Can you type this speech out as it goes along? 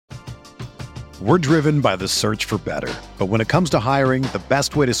We're driven by the search for better. But when it comes to hiring, the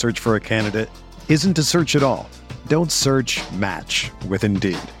best way to search for a candidate isn't to search at all. Don't search, match with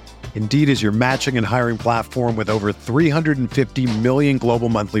Indeed. Indeed is your matching and hiring platform with over 350 million global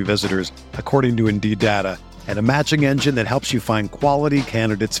monthly visitors, according to Indeed data, and a matching engine that helps you find quality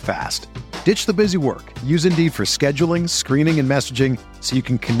candidates fast. Ditch the busy work. Use Indeed for scheduling, screening, and messaging so you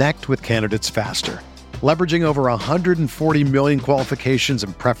can connect with candidates faster. Leveraging over 140 million qualifications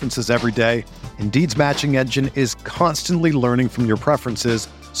and preferences every day, Indeed's matching engine is constantly learning from your preferences,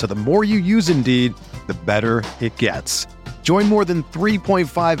 so the more you use Indeed, the better it gets. Join more than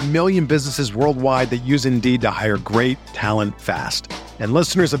 3.5 million businesses worldwide that use Indeed to hire great talent fast. And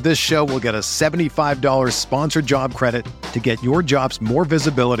listeners of this show will get a $75 sponsored job credit to get your jobs more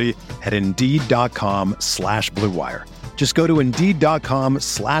visibility at Indeed.com/Blue Wire. Just go to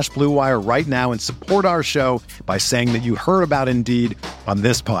Indeed.com/Blue Wire right now and support our show by saying that you heard about Indeed on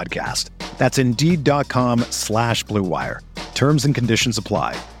this podcast. That's Indeed.com/Blue Wire. Terms and conditions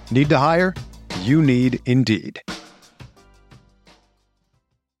apply. Need to hire? You need Indeed.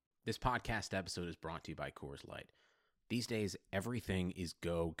 This podcast episode is brought to you by Coors Light. These days, everything is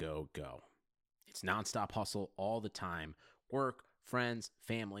go, go, go. It's nonstop hustle all the time. Work, friends,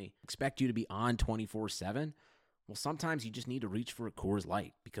 family, expect you to be on 24/7. Well, sometimes you just need to reach for a Coors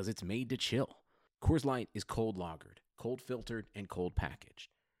Light because it's made to chill. Coors Light is cold lagered, cold filtered, and cold packaged.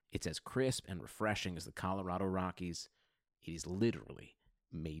 It's as crisp and refreshing as the Colorado Rockies. It is literally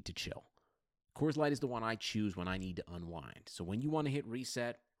made to chill. Coors Light is the one I choose when I need to unwind. So when you want to hit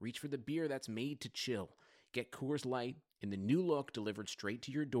reset, reach for the beer that's made to chill. Get Coors Light in the new look delivered straight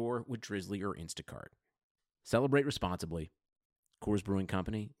to your door with Drizzly or Instacart. Celebrate responsibly. Coors Brewing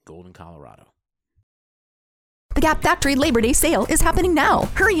Company, Golden, Colorado. The Gap Factory Labor Day sale is happening now.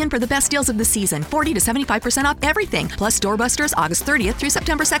 Hurry in for the best deals of the season. 40 to 75% off everything. Plus doorbusters August 30th through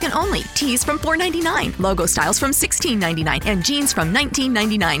September 2nd only. Tees from $4.99. Logo styles from $16.99. And jeans from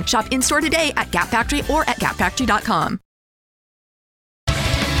 $19.99. Shop in-store today at Gap Factory or at gapfactory.com.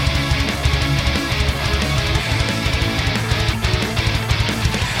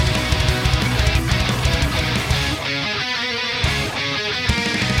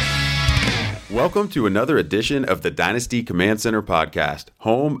 Welcome to another edition of the Dynasty Command Center podcast,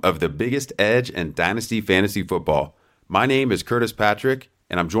 home of the biggest edge in Dynasty fantasy football. My name is Curtis Patrick,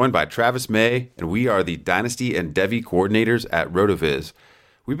 and I'm joined by Travis May, and we are the Dynasty and Devy coordinators at RotoViz.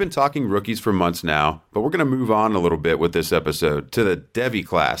 We've been talking rookies for months now, but we're going to move on a little bit with this episode to the Devy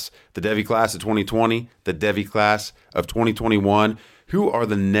class. The Devy class of 2020, the Devy class of 2021. Who are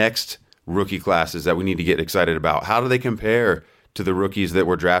the next rookie classes that we need to get excited about? How do they compare to the rookies that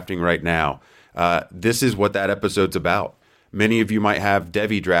we're drafting right now? This is what that episode's about. Many of you might have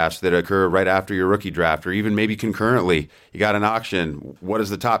Devy drafts that occur right after your rookie draft, or even maybe concurrently. You got an auction. What does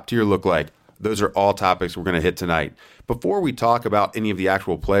the top tier look like? Those are all topics we're going to hit tonight. Before we talk about any of the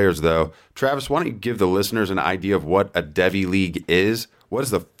actual players, though, Travis, why don't you give the listeners an idea of what a Devy League is? What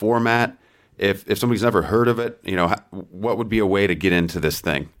is the format? If somebody's never heard of it, what would be a way to get into this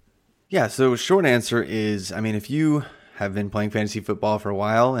thing? Yeah, so short answer is, if you have been playing fantasy football for a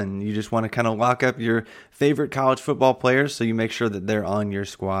while and you just want to kind of lock up your favorite college football players so you make sure that they're on your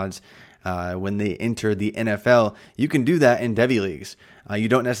squads when they enter the NFL, you can do that in Devy leagues. You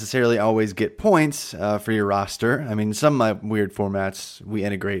don't necessarily always get points for your roster. Some weird formats, we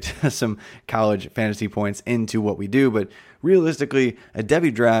integrate some college fantasy points into what we do, but realistically, a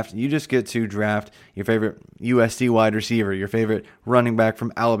Devy draft, you just get to draft your favorite USC wide receiver, your favorite running back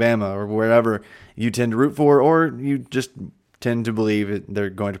from Alabama or wherever you tend to root for, or you just tend to believe they're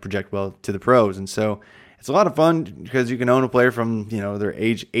going to project well to the pros. And so it's a lot of fun because you can own a player from their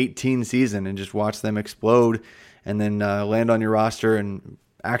age 18 season and just watch them explode and then land on your roster and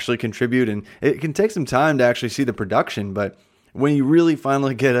actually contribute. And it can take some time to actually see the production, but when you really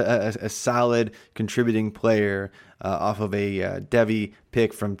finally get a solid contributing player off of a Devy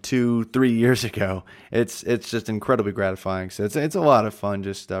pick from 2-3 years ago, it's just incredibly gratifying. So it's a lot of fun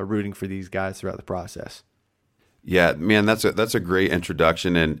just rooting for these guys throughout the process. Yeah, man, that's a great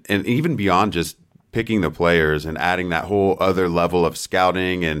introduction, and even beyond just picking the players and adding that whole other level of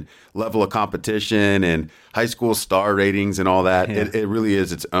scouting and level of competition and high school star ratings and all that. Yeah. It really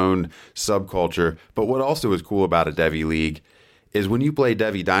is its own subculture. But what also is cool about a Devy League is when you play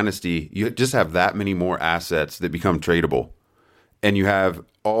Devy Dynasty, you just have that many more assets that become tradable. And you have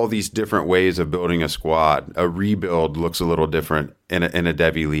all these different ways of building a squad. A rebuild looks a little different in a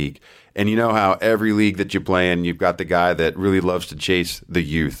Devy League. And you know how every league that you play in, you've got the guy that really loves to chase the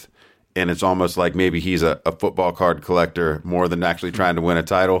youth. And it's almost like maybe he's a football card collector more than actually trying to win a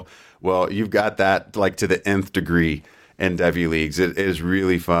title. Well, you've got that like to the nth degree. and Devy leagues. It is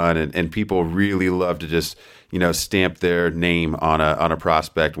really fun, and people really love to just stamp their name on a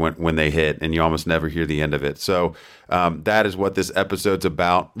prospect when they hit, and you almost never hear the end of it. So that is what this episode's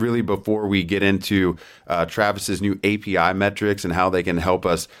about. Really, before we get into Travis's new API metrics and how they can help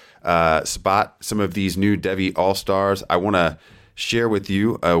us spot some of these new Devy All-Stars, I want to share with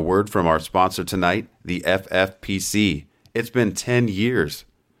you a word from our sponsor tonight, the FFPC. It's been 10 years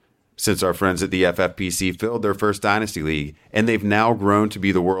since our friends at the FFPC filled their first Dynasty League, and they've now grown to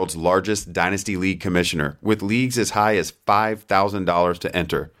be the world's largest Dynasty League commissioner, with leagues as high as $5,000 to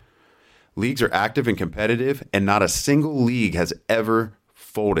enter. Leagues are active and competitive, and not a single league has ever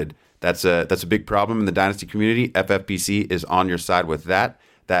folded. That's a big problem in the Dynasty community. FFPC is on your side with that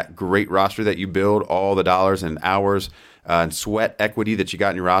great roster that you build, all the dollars and hours and sweat equity that you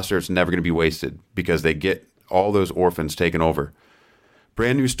got in your roster. It's never going to be wasted because they get all those orphans taken over.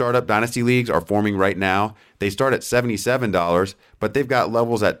 Brand new startup Dynasty Leagues are forming right now. They start at $77, but they've got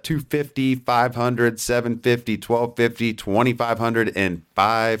levels at $250, $500, $750, $1,250, $2,500, and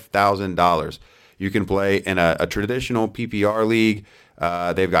 $5,000. You can play in a traditional PPR league.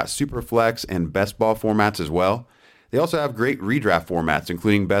 They've got Superflex and Best Ball formats as well. They also have great redraft formats,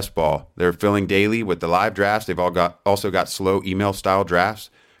 including Best Ball. They're filling daily with the live drafts. They've also got slow email style drafts.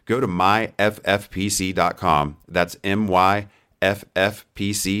 Go to myffpc.com. That's myffpc.com,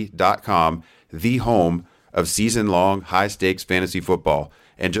 the home of season-long high-stakes fantasy football.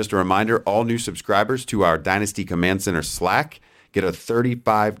 And just a reminder, all new subscribers to our Dynasty Command Center Slack get a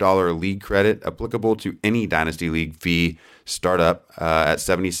 $35 league credit applicable to any Dynasty League fee startup at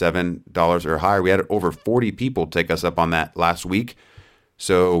 $77 or higher. We had over 40 people take us up on that last week.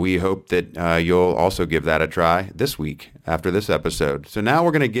 So we hope that you'll also give that a try this week after this episode. So now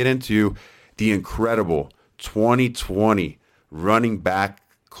we're going to get into the incredible 2020 running back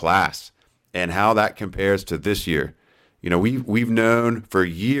class and how that compares to this year. We've known for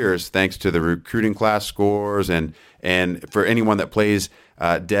years, thanks to the recruiting class scores and for anyone that plays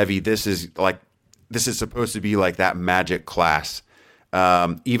Devy, this is supposed to be like that magic class.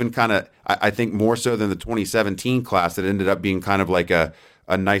 Even kind of, I think more so than the 2017 class that ended up being kind of like a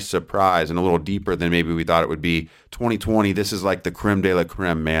nice surprise and a little deeper than maybe we thought it would be. 2020, this is like the creme de la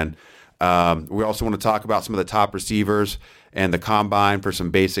creme, man. We also want to talk about some of the top receivers and the combine for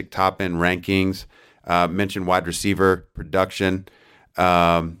some basic top end rankings. Mention wide receiver production.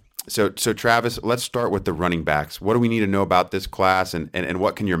 So Travis, let's start with the running backs. What do we need to know about this class, and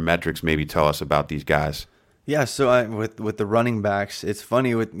what can your metrics maybe tell us about these guys? Yeah, so with the running backs, it's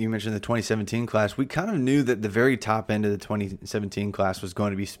funny. You mentioned the 2017 class. We kind of knew that the very top end of the 2017 class was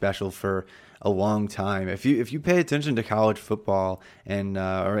going to be special for a long time. If you pay attention to college football and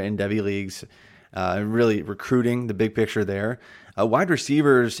or in Devy leagues, really recruiting, the big picture there, wide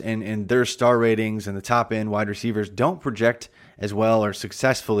receivers and their star ratings and the top end wide receivers don't project as well or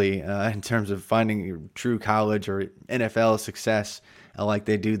successfully in terms of finding true college or NFL success like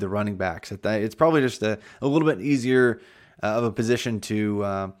they do the running backs. It's probably just a little bit easier of a position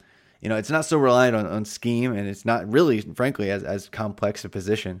to, it's not so reliant on scheme, and it's not really, frankly, as complex a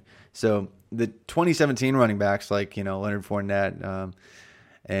position. So the 2017 running backs like, Leonard Fournette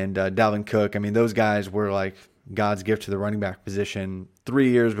and Dalvin Cook, I mean, those guys were like God's gift to the running back position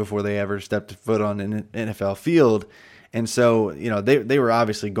 3 years before they ever stepped foot on an NFL field. And so, they were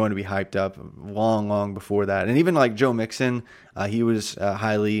obviously going to be hyped up long before that. And even like Joe Mixon, he was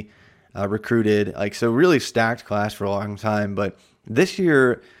highly recruited. So really stacked class for a long time. But this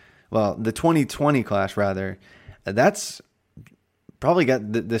year, the 2020 class rather, that's probably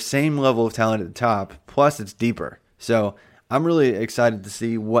got the same level of talent at the top, plus it's deeper. So I'm really excited to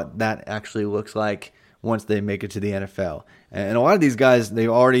see what that actually looks like once they make it to the NFL. And a lot of these guys, they've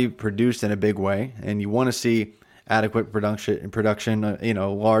already produced in a big way, and you want to see adequate production,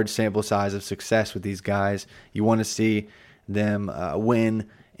 large sample size of success with these guys. You want to see them win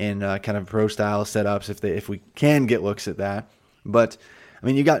in kind of pro style setups if we can get looks at that. But I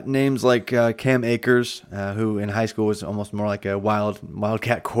mean, you got names like Cam Akers, who in high school was almost more like a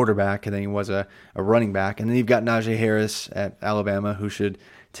wildcat quarterback than he was a running back. And then you've got Najee Harris at Alabama, who should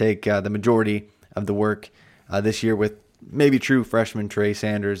take the majority of the work this year, with maybe true freshman Trey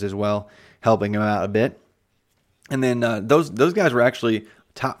Sanders as well, helping him out a bit. And then those guys were actually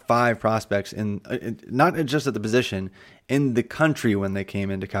top 5 prospects in not just at the position, in the country when they came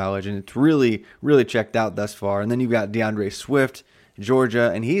into college, and it's really checked out thus far. And then you've got DeAndre Swift,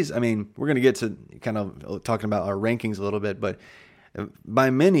 Georgia, and we're going to get to kind of talking about our rankings a little bit, but by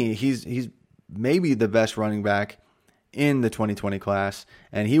many, he's maybe the best running back in the 2020 class,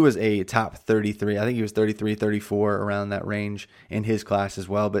 and he was a top 33. I think he was 33, 34, around that range in his class as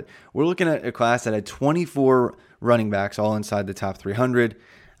well. But we're looking at a class that had 24 running backs, all inside the top 300.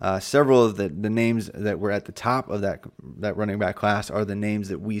 Several of the names that were at the top of that running back class are the names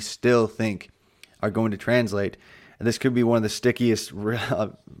that we still think are going to translate. And this could be one of the stickiest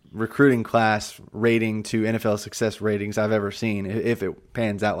recruiting class rating to NFL success ratings I've ever seen, if it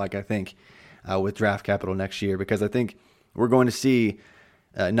pans out like I think with draft capital next year, because I think we're going to see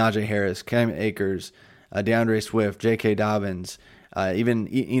Najee Harris, Cam Akers, DeAndre Swift, J.K. Dobbins, even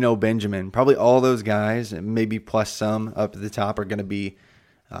Eno Benjamin. Probably all those guys, maybe plus some up at the top, are going to be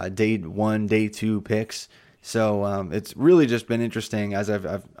day 1, day 2 picks. So it's really just been interesting as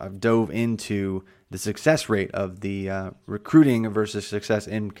I've dove into the success rate of the recruiting versus success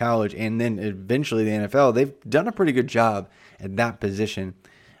in college, and then eventually the NFL. They've done a pretty good job at that position.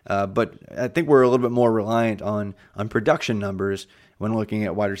 But I think we're a little bit more reliant on production numbers when looking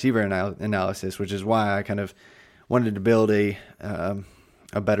at wide receiver analysis, which is why I kind of wanted to build a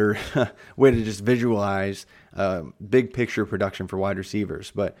better way to just visualize big picture production for wide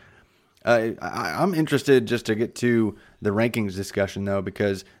receivers. But I'm interested just to get to the rankings discussion, though,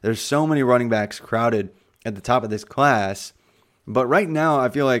 because there's so many running backs crowded at the top of this class. But right now, I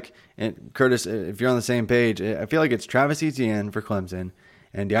feel like, and Curtis, if you're on the same page, I feel like it's Travis Etienne for Clemson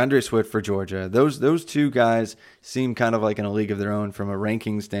and DeAndre Swift for Georgia. Those two guys seem kind of like in a league of their own from a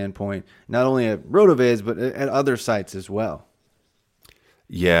ranking standpoint, not only at RotoViz, but at other sites as well.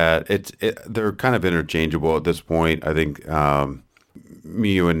 Yeah, they're kind of interchangeable at this point. I think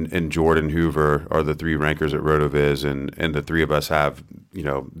me, you, and Jordan Hoover are the three rankers at RotoViz, and the three of us have,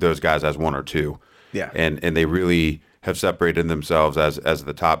 those guys as one or two. Yeah. And they really have separated themselves as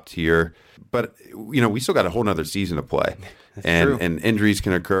the top tier. But, we still got a whole nother season to play. And injuries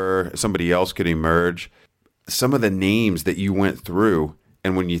can occur. Somebody else could emerge. Some of the names that you went through,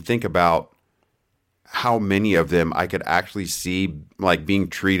 and when you think about how many of them I could actually see like being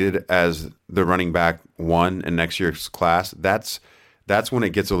treated as the running back one in next year's class, that's when it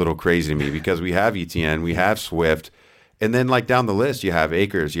gets a little crazy to me, because we have Etienne, we have Swift, and then like down the list you have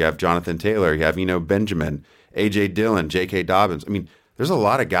Akers, you have Jonathan Taylor, you have Benjamin, A.J. Dillon, J.K. Dobbins. I mean, there's a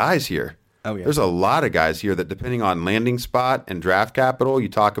lot of guys here. Oh, yeah. There's a lot of guys here that, depending on landing spot and draft capital, you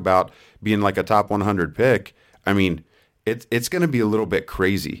talk about being like a top 100 pick. I mean, it's going to be a little bit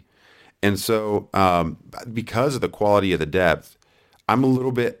crazy. And so because of the quality of the depth, I'm a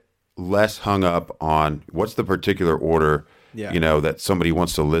little bit less hung up on what's the particular order, that somebody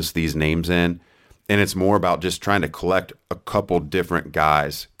wants to list these names in. And it's more about just trying to collect a couple different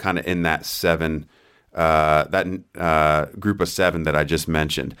guys kind of in that group of 7 that I just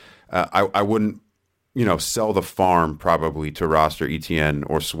mentioned. I wouldn't, sell the farm probably to roster Etienne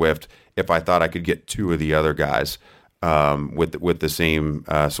or Swift if I thought I could get 2 of the other guys with the same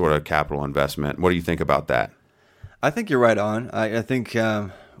sort of capital investment. What do you think about that? I think you're right on. I think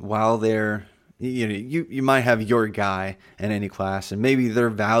while they're, you might have your guy in any class, and maybe their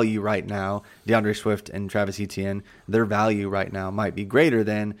value right now, DeAndre Swift and Travis Etienne, their value right now might be greater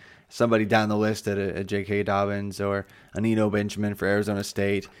than somebody down the list at a J.K. Dobbins or an Eno Benjamin for Arizona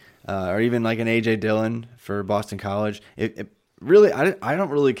State, or even like an A.J. Dillon for Boston College. Really, I don't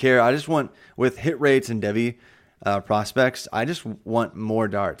really care. I just want, with hit rates and Devy prospects, I just want more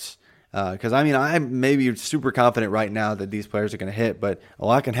darts. Because, I may be super confident right now that these players are going to hit, but a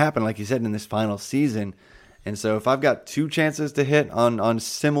lot can happen, like you said, in this final season. And so if I've got 2 chances to hit on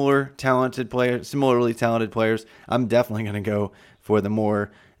similarly talented players, I'm definitely going to go for the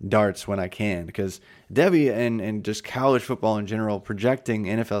more darts when I can, because Devy and just college football in general, projecting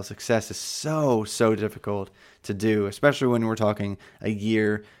NFL success is so difficult to do, especially when we're talking a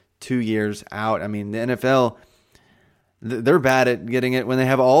year, 2 years out. I mean, the NFL, they're bad at getting it when they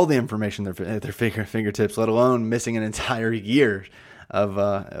have all the information at their fingertips, let alone missing an entire year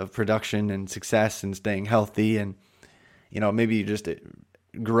of production and success and staying healthy and, maybe just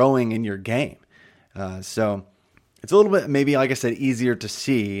growing in your game. So it's a little bit, maybe, like I said, easier to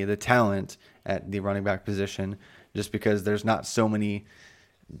see the talent at the running back position, just because there's not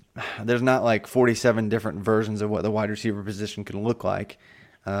like 47 different versions of what the wide receiver position can look like.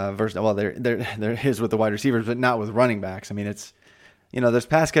 There is with the wide receivers, but not with running backs. I mean, it's, there's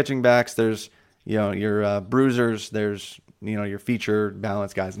pass catching backs, there's, your bruisers, there's, your feature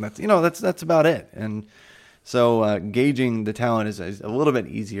balance guys, and that's about it. And so gauging the talent is a little bit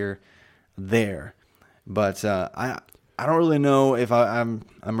easier there. But I don't really know if I'm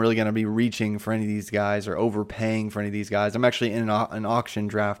really going to be reaching for any of these guys or overpaying for any of these guys. I'm actually in an auction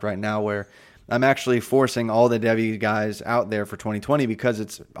draft right now where I'm actually forcing all the Devy guys out there for 2020 because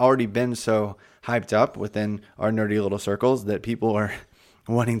it's already been so hyped up within our nerdy little circles that people are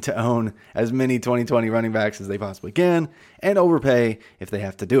wanting to own as many 2020 running backs as they possibly can and overpay if they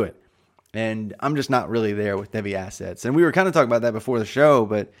have to do it. And I'm just not really there with Devy assets. And we were kind of talking about that before the show,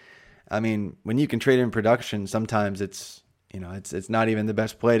 but I mean, when you can trade in production, sometimes it's not even the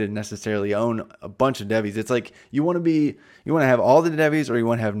best play to necessarily own a bunch of Devys. It's like you want to have all the Devys or you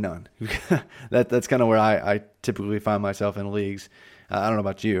want to have none. That's kind of where I typically find myself in leagues. I don't know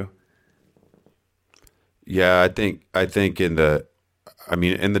about you. Yeah, I think in the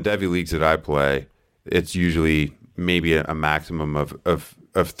Devy leagues that I play, it's usually maybe a maximum of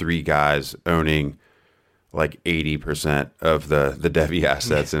 3 guys owning like 80% of the Devy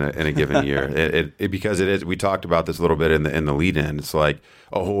assets in a given year. Because it is. We talked about this a little bit in the lead in. It's like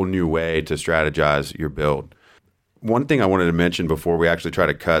a whole new way to strategize your build. One thing I wanted to mention before we actually try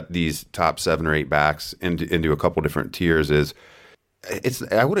to cut these top 7 or 8 backs into a couple different tiers is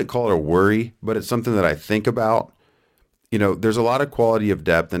I wouldn't call it a worry, but it's something that I think about. There's a lot of quality of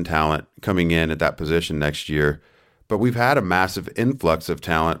depth and talent coming in at that position next year. But we've had a massive influx of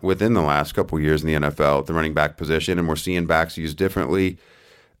talent within the last couple of years in the NFL at the running back position, and we're seeing backs used differently.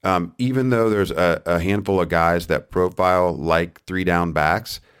 Even though there's a handful of guys that profile like 3-down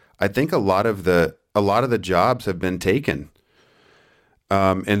backs, I think a lot of the jobs have been taken.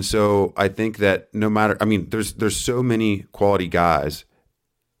 And so I think that there's so many quality guys.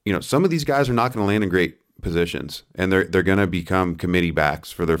 Some of these guys are not going to land in great positions, and they're going to become committee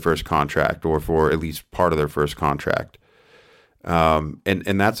backs for their first contract or for at least part of their first contract. And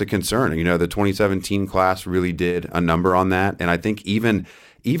that's a concern. The 2017 class really did a number on that. And I think even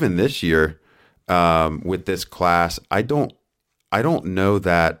this year with this class, I don't know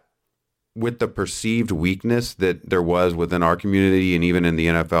that with the perceived weakness that there was within our community and even in the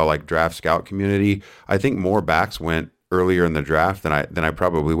NFL like draft scout community, I think more backs went earlier in the draft than I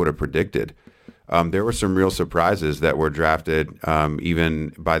probably would have predicted. There were some real surprises that were drafted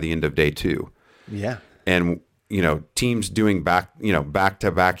even by the end of day 2. Yeah. And, teams doing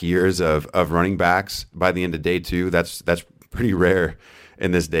back-to-back years of running backs by the end of day 2, that's pretty rare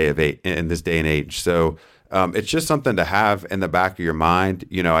in this day and age. So it's just something to have in the back of your mind.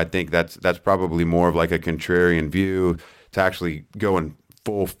 I think that's probably more of like a contrarian view. To actually go and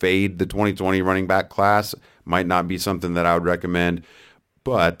full fade the 2020 running back class might not be something that I would recommend.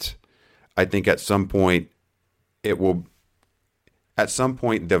 But I think at some point the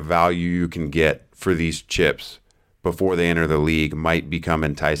value you can get for these chips before they enter the league might become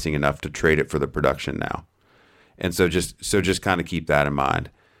enticing enough to trade it for the production now. And so just kind of keep that in mind.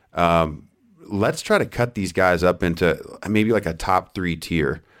 Let's try to cut these guys up into maybe like a top 3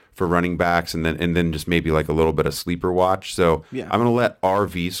 tier for running backs and then just maybe like a little bit of sleeper watch. So yeah. I'm going to let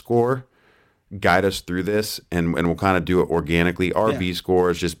RV score guide us through this, and we'll kind of do it organically. RV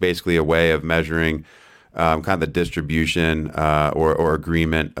score is just basically a way of measuring kind of the distribution or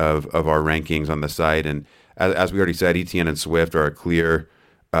agreement of our rankings on the site. And as we already said, ETN and Swift are a clear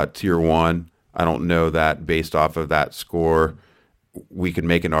tier 1. I don't know that based off of that score, we could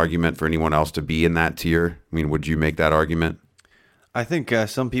make an argument for anyone else to be in that tier. I mean, would you make that argument? I think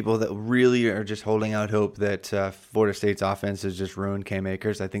some people that really are just holding out hope that Florida State's offense has just ruined Cam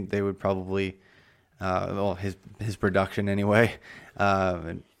Akers. I think they would probably, his production anyway.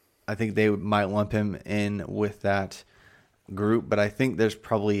 I think they might lump him in with that group, but I think there's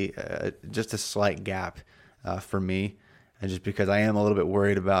probably just a slight gap for me, and just because I am a little bit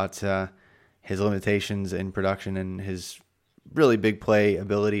worried about his limitations in production and his really big play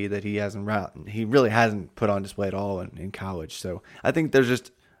ability that he really hasn't put on display at all in college. So I think there's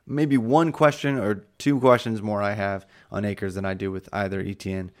just maybe one question or 2 questions more I have on Akers than I do with either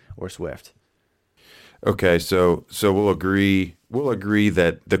ETN or Swift. Okay, so we'll agree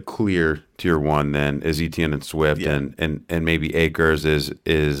that the clear tier 1 then is ETN and Swift, and maybe Akers is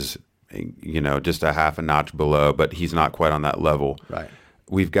just a half a notch below, but he's not quite on that level. Right.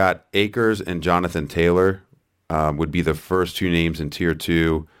 We've got Akers and Jonathan Taylor. Would be the first 2 names in tier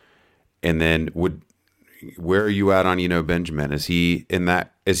 2, and then where are you at on Benjamin? Is he in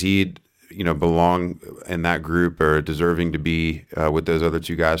that? Is he belong in that group or deserving to be with those other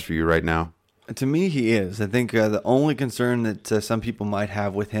 2 guys for you right now? To me, he is. I think the only concern that some people might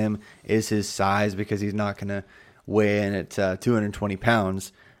have with him is his size, because he's not going to weigh in at 220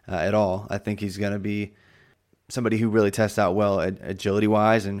 pounds at all. I think he's going to be somebody who really tests out well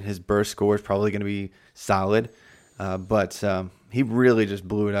agility-wise, and his burst score is probably going to be solid. But he really just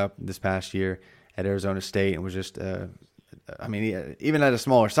blew it up this past year at Arizona State and was just I mean, even at a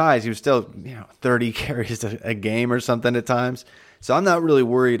smaller size, he was still 30 carries a game or something at times. So I'm not really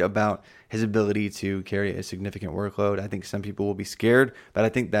worried about his ability to carry a significant workload. I think some people will be scared, but I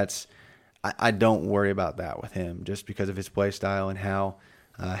think I don't worry about that with him just because of his play style and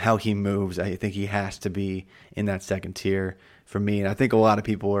how he moves. I think he has to be in that second tier for me. And I think a lot of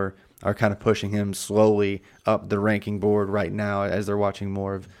people are kind of pushing him slowly up the ranking board right now as they're watching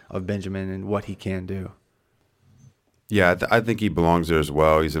more of Benjamin and what he can do. Yeah, I think he belongs there as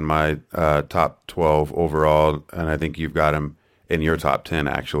well. He's in my top 12 overall, and I think you've got him in your top 10,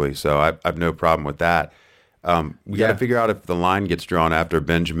 actually. So I have no problem with that. We got to figure out if the line gets drawn after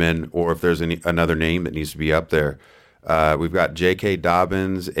Benjamin or if there's another name that needs to be up there. We've got J.K.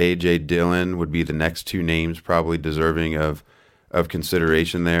 Dobbins, A.J. Dillon would be the next two names probably deserving of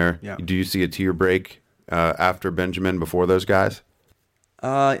consideration there. Yeah. Do you see a tier break after Benjamin before those guys?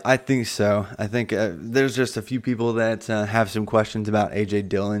 I think so. I think there's just a few people that have some questions about A.J.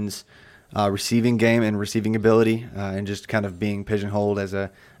 Dillon's receiving game and receiving ability and just kind of being pigeonholed as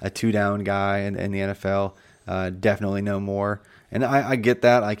a two-down guy in the NFL. Definitely know more. And I get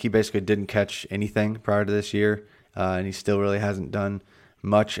that. He basically didn't catch anything prior to this year, and he still really hasn't done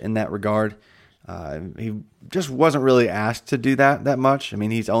much in that regard. He just wasn't really asked to do that much. I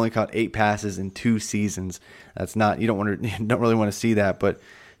mean, he's only caught 8 passes in 2 seasons. That's not, you don't really want to see that, but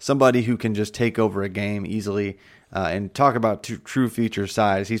somebody who can just take over a game easily and talk about true feature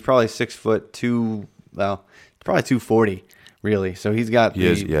size. He's probably 6'2", well, probably 240 really. So he's got he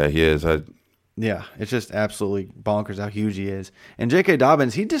is. Yeah, it's just absolutely bonkers how huge he is. And J.K.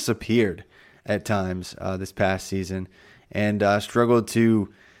 Dobbins, he disappeared at times this past season and struggled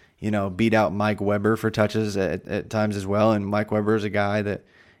to beat out Mike Weber for touches at times as well. And Mike Weber is a guy that,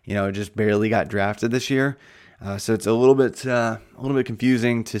 just barely got drafted this year. So it's a little bit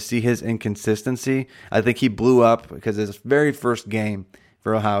confusing to see his inconsistency. I think he blew up because his very first game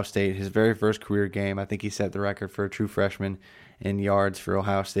for Ohio State, his very first career game, I think he set the record for a true freshman in yards for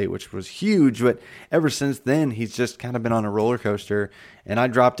Ohio State, which was huge. But ever since then, he's just kind of been on a roller coaster. And I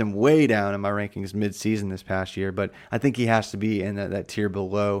dropped him way down in my rankings mid-season this past year. But I think he has to be in that tier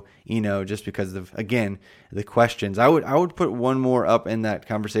below Eno just because of, again, the questions. I would put one more up in that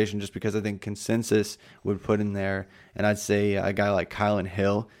conversation just because I think consensus would put in there. And I'd say a guy like Kylan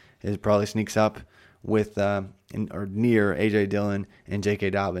Hill probably sneaks up with or near A.J. Dillon and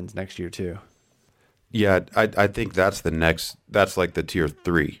J.K. Dobbins next year too. Yeah, I think that's like the tier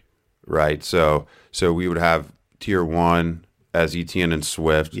 3, right? So we would have tier 1 as Etienne and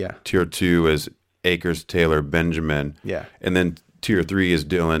Swift. Yeah. Tier 2 is Akers, Taylor, Benjamin. Yeah. And then tier 3 is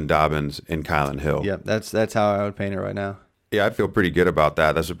Dillon, Dobbins, and Kylan Hill. Yeah, that's how I would paint it right now. Yeah, I feel pretty good about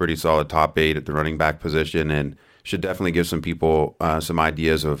that. That's a pretty solid top 8 at the running back position, and should definitely give some people some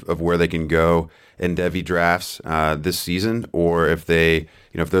ideas of where they can go in Devy drafts this season, or if they,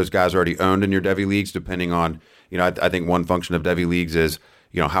 if those guys are already owned in your Devy leagues, depending on, I think one function of Devy leagues is,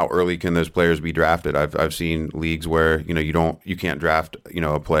 how early can those players be drafted? I've seen leagues where, you can't draft,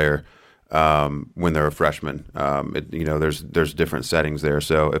 a player when they're a freshman. There's different settings there.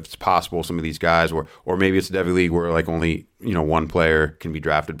 So if it's possible, some of these guys, or maybe it's a Devy league where like only, one player can be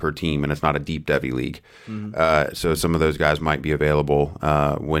drafted per team and it's not a deep Devy league. Mm-hmm. So some of those guys might be available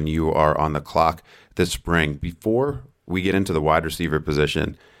when you are on the clock this spring. Before we get into the wide receiver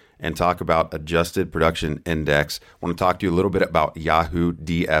position and talk about adjusted production index, I want to talk to you a little bit about Yahoo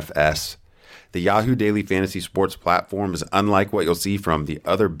DFS. The Yahoo Daily Fantasy Sports platform is unlike what you'll see from the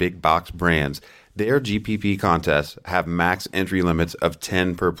other big box brands. Their GPP contests have max entry limits of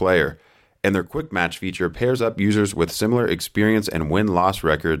 10 per player, and their quick match feature pairs up users with similar experience and win-loss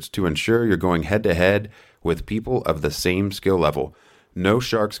records to ensure you're going head-to-head with people of the same skill level. No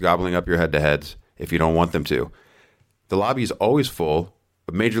sharks gobbling up your head-to-heads if you don't want them to. The lobby is always full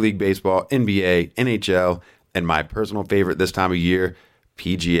of Major League Baseball, NBA, NHL, and my personal favorite this time of year,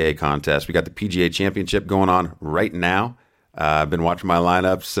 PGA contest. We got the PGA Championship going on right now. I've been watching my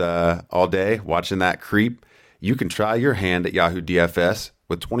lineups all day, watching that creep. You can try your hand at Yahoo DFS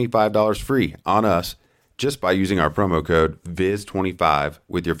with $25 free on us just by using our promo code VIZ25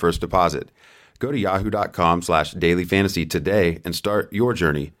 with your first deposit. Go to yahoo.com/dailyfantasy today and start your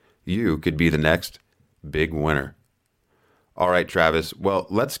journey. You could be the next big winner. All right, Travis. Well,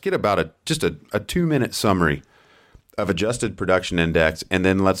 let's get about just a 2-minute summary of adjusted production index, and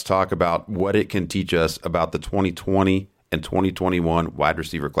then let's talk about what it can teach us about the 2020 and 2021 wide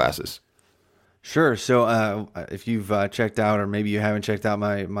receiver classes. Sure. So if you've checked out, or maybe you haven't checked out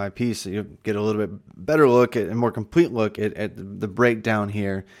my piece, you'll get a little bit better look at a more complete look at the breakdown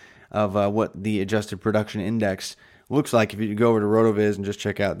here of what the adjusted production index looks like if you go over to RotoViz and just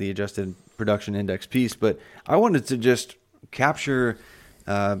check out the adjusted production index piece. But I wanted to just capture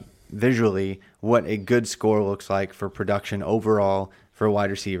visually what a good score looks like for production overall for a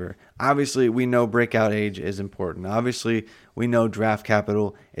wide receiver. Obviously, we know breakout age is important. Obviously, we know draft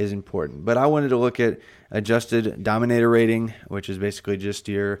capital is important. But I wanted to look at adjusted dominator rating, which is basically just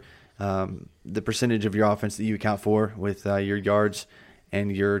your the percentage of your offense that you account for with your yards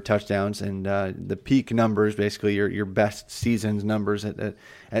and your touchdowns, and the peak numbers, basically your best season's numbers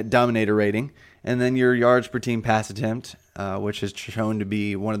at dominator rating, and then your yards per team pass attempt, which is shown to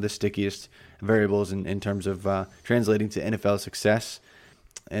be one of the stickiest variables in terms of translating to NFL success,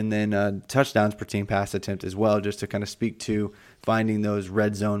 and then touchdowns per team pass attempt as well, just to kind of speak to finding those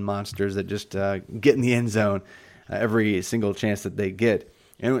red zone monsters that just get in the end zone every single chance that they get,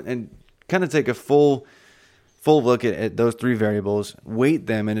 and kind of take a full look at those three variables, weight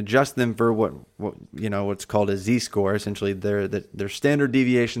them, and adjust them for what's called a Z-score. Essentially, they're standard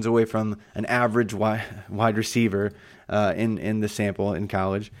deviations away from an average wide receiver in the sample in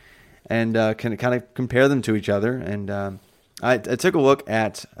college, and can kind of compare them to each other. And I took a look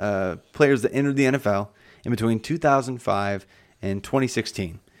at players that entered the NFL in between 2005 and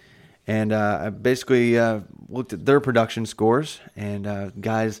 2016. And I basically looked at their production scores and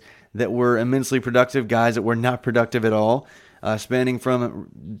guys that were immensely productive, guys that were not productive at all, spanning from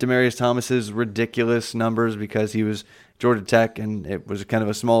Demaryius Thomas's ridiculous numbers because he was Georgia Tech and it was kind of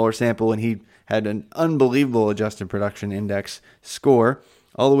a smaller sample and he had an unbelievable adjusted production index score,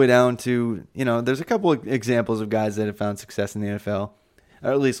 all the way down to, there's a couple of examples of guys that have found success in the NFL,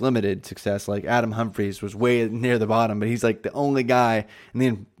 or at least limited success, like Adam Humphries was way near the bottom, but he's like the only guy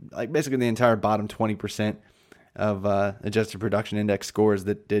in basically the entire bottom 20% of adjusted production index scores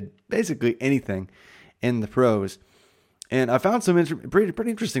that did basically anything in the pros. And I found some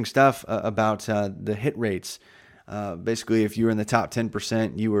pretty interesting stuff about the hit rates. Basically, if you were in the top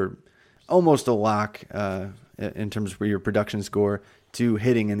 10%, you were almost a lock in terms of your production score to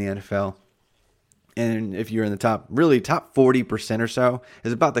hitting in the NFL. And if you're in the top 40% or so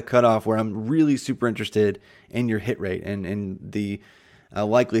is about the cutoff where I'm really super interested in your hit rate and the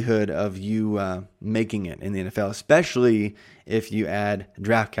likelihood of you making it in the NFL, especially if you add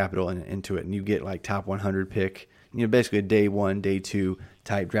draft capital into it and you get like top 100 pick, basically a day 1, day 2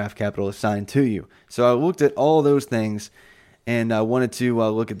 type draft capital assigned to you. So I looked at all those things and I wanted to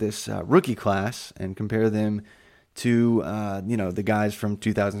look at this rookie class and compare them to the guys from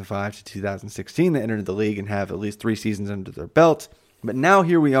 2005 to 2016 that entered the league and have at least 3 seasons under their belt. But now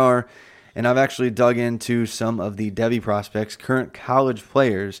here we are, and I've actually dug into some of the Devy prospects, current college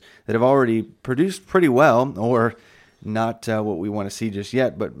players that have already produced pretty well, or not what we want to see just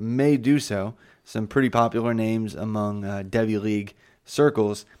yet, but may do so. Some pretty popular names among Devy League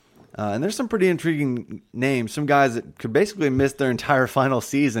circles. And there's some pretty intriguing names, some guys that could basically miss their entire final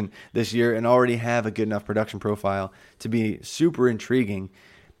season this year and already have a good enough production profile to be super intriguing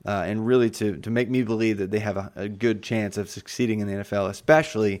and really to make me believe that they have a good chance of succeeding in the NFL,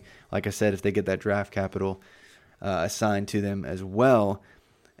 especially, like I said, if they get that draft capital assigned to them as well.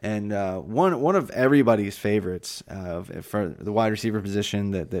 And one of everybody's favorites for the wide receiver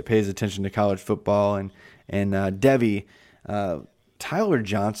position that pays attention to college football and Devy, Tyler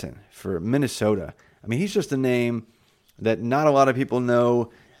Johnson for Minnesota. I mean, he's just a name that not a lot of people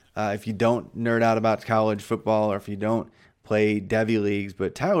know if you don't nerd out about college football or if you don't play Devy leagues.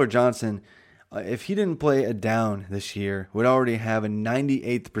 But Tyler Johnson, if he didn't play a down this year, would already have a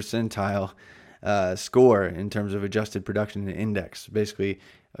 98th percentile score in terms of adjusted production index. Basically,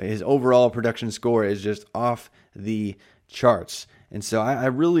 his overall production score is just off the charts. And so I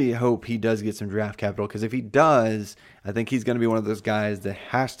really hope he does get some draft capital, because if he does, I think he's going to be one of those guys that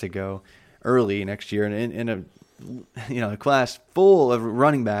has to go early next year. And in a class full of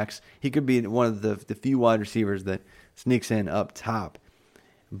running backs, he could be one of the few wide receivers that sneaks in up top.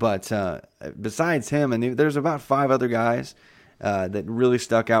 But besides him, and there's about 5 other guys that really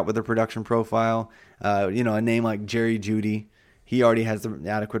stuck out with their production profile. A name like Jerry Jeudy. He already has the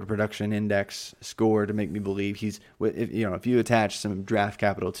adequate production index score to make me believe if you attach some draft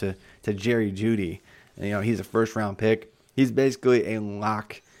capital to Jerry Jeudy, he's a first-round pick. He's basically a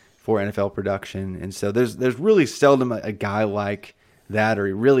lock for NFL production. And so there's really seldom a guy like that,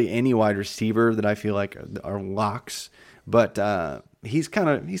 or really any wide receiver that I feel like are locks. But he's kind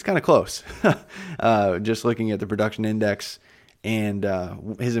of close. Just looking at the production index and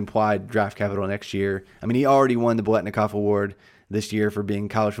his implied draft capital next year. I mean, he already won the Biletnikoff Award this year for being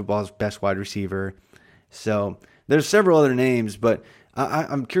college football's best wide receiver. So there's several other names, but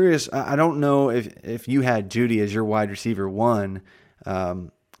I'm curious. I don't know if you had Jeudy as your wide receiver 1,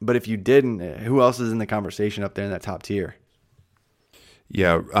 but if you didn't, who else is in the conversation up there in that top tier?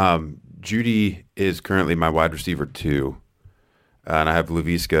 Yeah, Jeudy is currently my wide receiver 2. and I have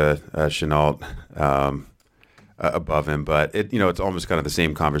Laviska Shenault above him, but it's almost kind of the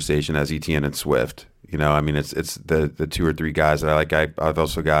same conversation as Etienne and Swift. I mean, it's the two or three guys that I like. I've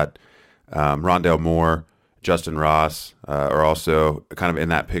also got Rondale Moore, Justin Ross are also kind of in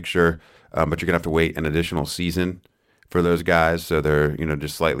that picture, but you're gonna have to wait an additional season for those guys, so they're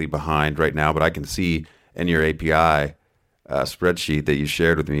just slightly behind right now. But I can see in your API spreadsheet that you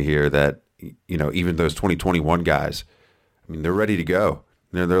shared with me here that even those 2021 guys, I mean, they're ready to go.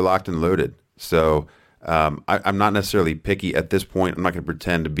 They're locked and loaded. So I'm not necessarily picky at this point. I'm not going to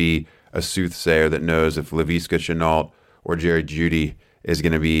pretend to be a soothsayer that knows if Laviska Shenault or Jerry Jeudy is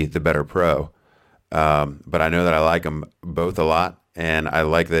going to be the better pro. But I know that I like them both a lot. And I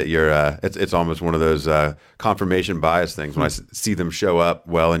like that you're. It's almost one of those confirmation bias things. When I see them show up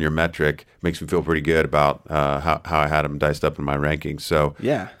well in your metric, makes me feel pretty good about how I had them diced up in my rankings. So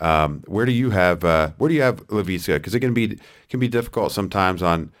yeah, where do you have Laviska? Because it can be difficult sometimes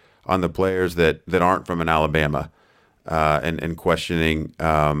on the players that aren't from an Alabama, and questioning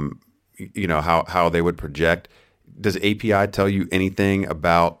how they would project. Does API tell you anything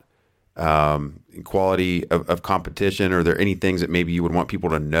about quality of competition? Or are there any things that maybe you would want people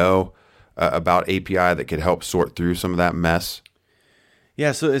to know about API that could help sort through some of that mess?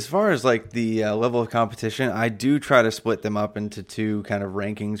 Yeah, so as far as like the level of competition, I do try to split them up into two kind of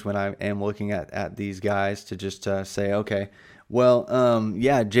rankings when I am looking at these guys to just say, okay, well,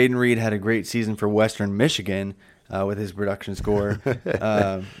 Jayden Reed had a great season for Western Michigan with his production score,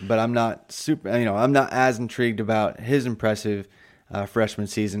 but I'm not I'm not as intrigued about his impressive freshman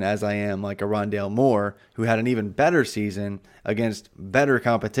season as I am like a Rondale Moore, who had an even better season against better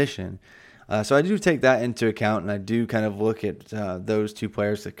competition. So I do take that into account, and I do kind of look at those two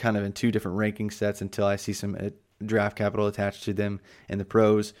players kind of in two different ranking sets until I see some draft capital attached to them in the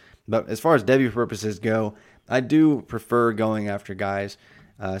pros. But as far as debut purposes go, I do prefer going after guys,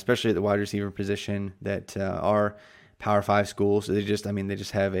 especially at the wide receiver position, that are Power 5 schools. They just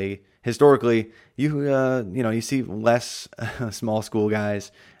have a historically, you see less small school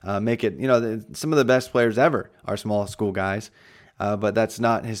guys make it. Some of the best players ever are small school guys, but that's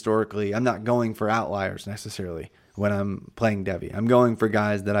not historically. I'm not going for outliers necessarily when I'm playing Devy. I'm going for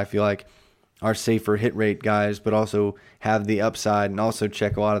guys that I feel like are safer hit rate guys, but also have the upside and also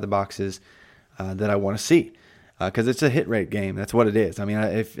check a lot of the boxes that I want to see, because it's a hit rate game. That's what it is. I mean,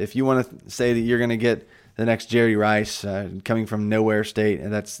 if you want to say that you're going to get the next Jerry Rice coming from nowhere state,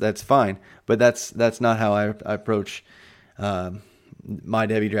 and that's fine. But that's not how I approach my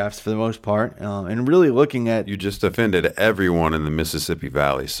Devy drafts for the most part. And really looking at, you just offended everyone in the Mississippi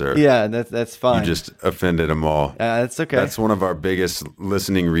Valley, sir. Yeah, that's fine. You just offended them all. That's okay. That's one of our biggest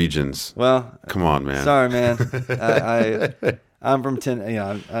listening regions. Well, come on, man. Sorry, man. I'm from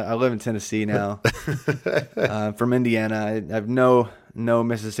I live in Tennessee now. From Indiana. I have no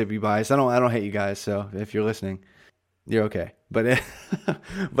Mississippi bias. I don't hate you guys, so if you're listening, you're okay. But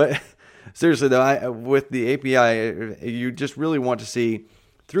seriously though, with the API, you just really want to see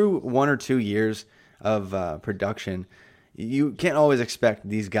through 1 or 2 years of production. You can't always expect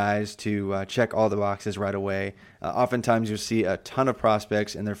these guys to check all the boxes right away. Oftentimes you'll see a ton of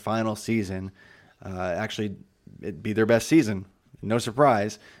prospects in their final season actually it'd be their best season. No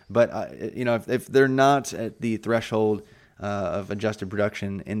surprise. But if they're not at the threshold of adjusted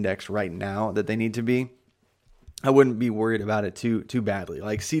production index right now that they need to be, I wouldn't be worried about it too badly.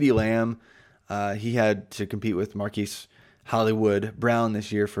 Like CeeDee Lamb, he had to compete with Marquise Hollywood Brown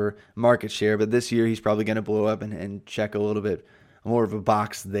this year for market share, but this year he's probably going to blow up and check a little bit more of a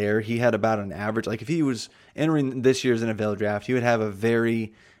box there. He had about an average, like if he was entering this year's NFL draft, he would have a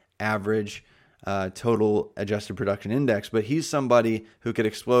very average total adjusted production index, but he's somebody who could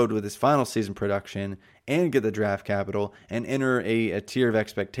explode with his final season production and get the draft capital and enter a tier of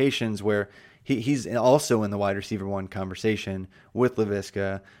expectations where he's also in the wide receiver one conversation with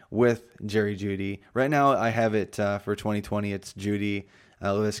Laviska, with Jerry Jeudy. Right now I have it for 2020, it's Jeudy,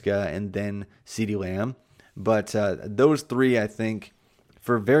 Laviska, and then CeeDee Lamb. But those three, I think,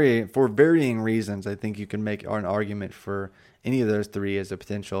 for varying reasons, I think you can make an argument for any of those three as a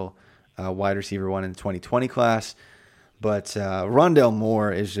potential wide receiver one in the 2020 class. But Rondale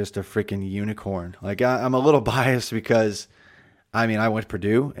Moore is just a freaking unicorn. Like I'm a little biased because, I mean, I went to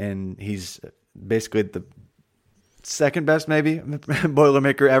Purdue and he's basically the second best maybe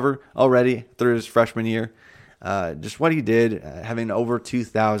Boilermaker ever already through his freshman year. Just what he did, having over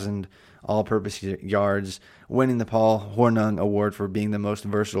 2,000 all-purpose yards, winning the Paul Hornung Award for being the most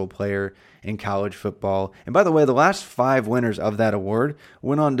versatile player in college football. And by the way, the last 5 winners of that award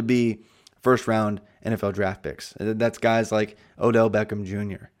went on to be first-round NFL draft picks. That's guys like Odell Beckham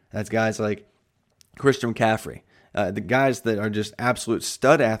Jr. That's guys like Christian McCaffrey. The guys that are just absolute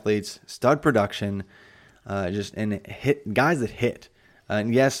stud athletes, stud production, guys that hit.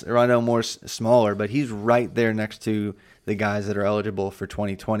 And yes, Rondale Moore's smaller, but he's right there next to the guys that are eligible for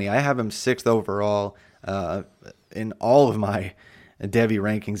 2020. I have him 6th overall in all of my Devy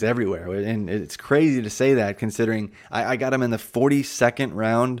rankings everywhere. And it's crazy to say that, considering I got him in the 42nd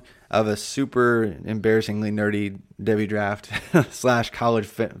round of a super embarrassingly nerdy Devy draft / college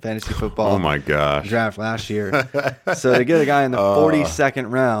fantasy football draft last year. So to get a guy in the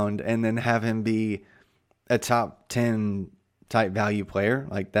 42nd round and then have him be a top 10 type value player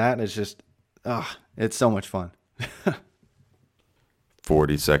like that is just, it's so much fun.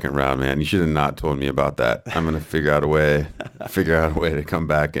 42nd round, man. You should have not told me about that. I'm going to figure out a way to come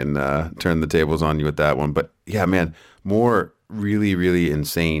back and turn the tables on you with that one. But yeah, man, Moore really, really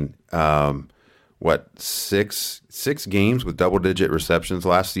insane. Six games with double-digit receptions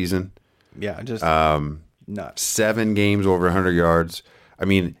last season? Yeah, just nuts. 7 games over 100 yards. I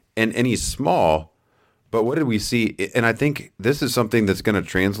mean, and he's small, but what did we see? And I think this is something that's going to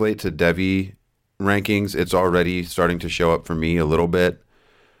translate to Devy rankings. It's already starting to show up for me a little bit.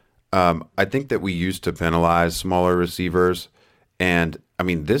 I think that we used to penalize smaller receivers. And, I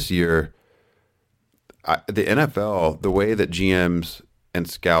mean, this year, the NFL, the way that GMs and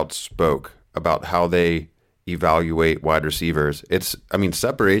scouts spoke about how they evaluate wide receivers,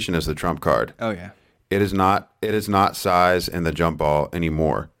 separation is the trump card. Oh, yeah. It is not size and the jump ball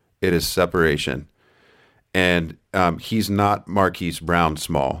anymore. It is separation. And he's not Marquise Brown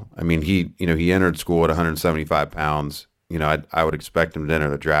small. I mean, he entered school at 175 pounds. I would expect him to enter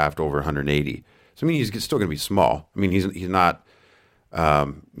the draft over 180. So I mean, he's still going to be small. I mean, he's not,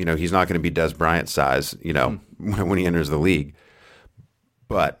 he's not going to be Des Bryant size, when he enters the league.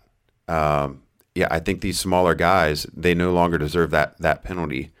 But I think these smaller guys, they no longer deserve that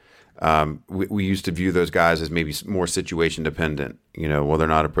penalty. We used to view those guys as maybe more situation dependent. Well, they're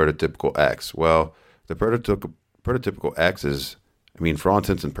not a prototypical X. Well, the prototypical X is, for all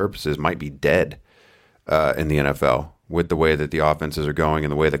intents and purposes, might be dead in the NFL with the way that the offenses are going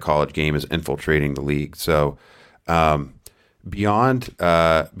and the way the college game is infiltrating the league. So beyond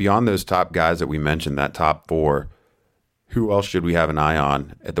those top guys that we mentioned, that top 4, who else should we have an eye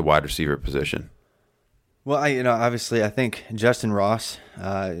on at the wide receiver position? Well, obviously, I think Justin Ross,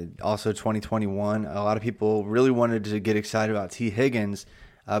 also 2021. A lot of people really wanted to get excited about T. Higgins.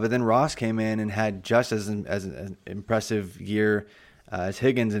 But then Ross came in and had just as an impressive year as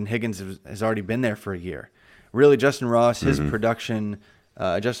Higgins, and Higgins has already been there for a year. Really, Justin Ross, his production,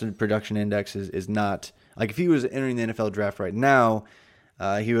 adjusted production index is not, like if he was entering the NFL draft right now,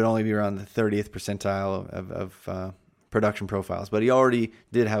 he would only be around the 30th percentile of production profiles. But he already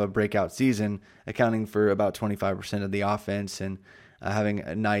did have a breakout season, accounting for about 25% of the offense and having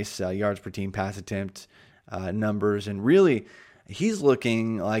a nice yards per team pass attempt numbers. And really, he's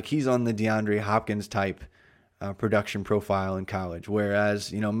looking like he's on the DeAndre Hopkins type production profile in college.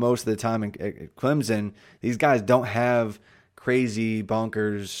 Whereas, most of the time at Clemson, these guys don't have crazy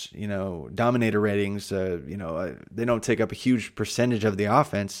bonkers, dominator ratings. They don't take up a huge percentage of the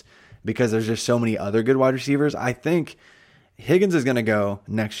offense because there's just so many other good wide receivers. I think Higgins is going to go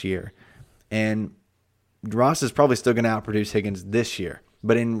next year, and Ross is probably still going to outproduce Higgins this year.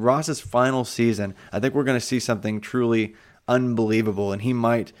 But in Ross's final season, I think we're going to see something truly unbelievable, and he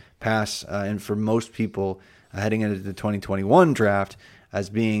might pass, and for most people heading into the 2021 draft, as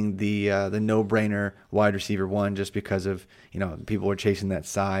being the no-brainer wide receiver 1, just because of people are chasing that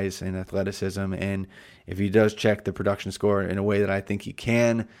size and athleticism. And if he does check the production score in a way that I think he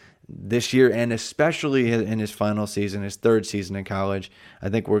can this year, and especially in his final season, his 3rd season in college, I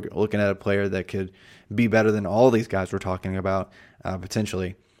think we're looking at a player that could be better than all these guys we're talking about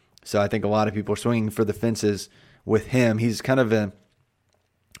potentially. So I think a lot of people are swinging for the fences with him. He's kind of in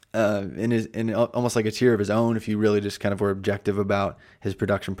almost like a tier of his own if you really just kind of were objective about his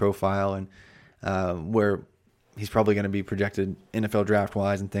production profile and where he's probably going to be projected NFL draft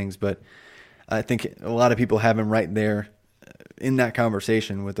wise and things. But I think a lot of people have him right there in that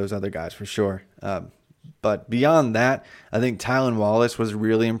conversation with those other guys for sure. But beyond that, I think Tylan Wallace was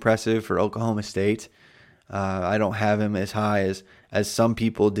really impressive for Oklahoma State. I don't have him as high as some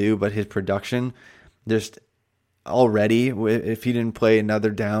people do, but his production just already, if he didn't play another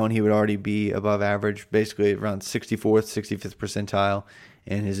down, he would already be above average, basically around 64th, 65th percentile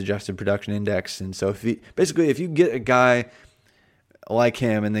in his adjusted production index. And so if you get a guy like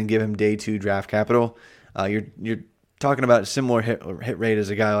him and then give him day 2 draft capital, you're talking about a similar hit rate as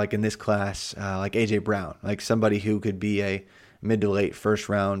a guy like in this class, like AJ Brown, like somebody who could be a mid to late first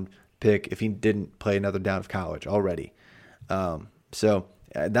round pick if he didn't play another down of college already. So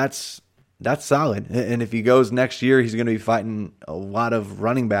that's that's solid. And if he goes next year, he's going to be fighting a lot of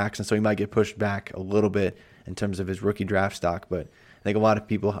running backs, and so he might get pushed back a little bit in terms of his rookie draft stock. But I think a lot of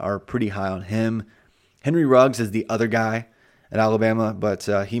people are pretty high on him. Henry Ruggs is the other guy at Alabama, but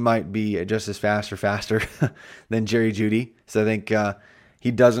he might be just as fast or faster than Jerry Jeudy. So I think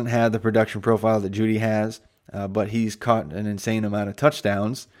he doesn't have the production profile that Jeudy has, but he's caught an insane amount of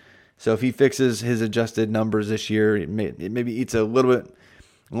touchdowns. So if he fixes his adjusted numbers this year, it maybe eats a little bit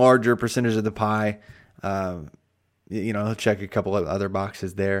larger percentage of the pie. He'll check a couple of other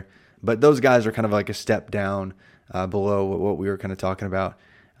boxes there. But those guys are kind of like a step down below what we were kind of talking about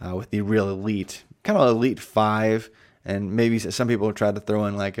with the real elite, kind of elite 5. And maybe some people have tried to throw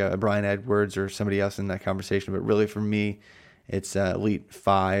in like a Bryan Edwards or somebody else in that conversation. But really for me, it's elite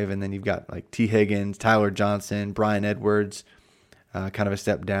 5. And then you've got like T. Higgins, Tyler Johnson, Bryan Edwards, kind of a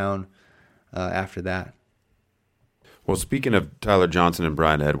step down after that. Well, speaking of Tyler Johnson and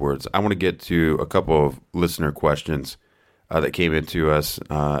Bryan Edwards, I want to get to a couple of listener questions that came into us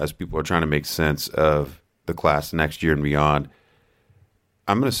as people are trying to make sense of the class next year and beyond.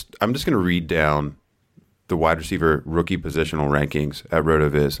 I'm just going to read down the wide receiver rookie positional rankings at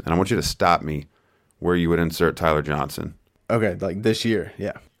RotoViz, and I want you to stop me where you would insert Tyler Johnson. Okay, like this year,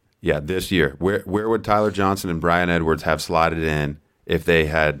 yeah. Yeah, this year. Where would Tyler Johnson and Bryan Edwards have slotted in if they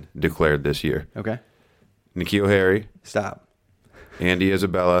had declared this year? Okay. N'Keal Harry. Stop. Andy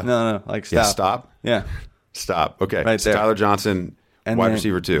Isabella. No, like stop. Yeah, stop? Yeah. Stop. Okay. Right there. Tyler Johnson, And wide then-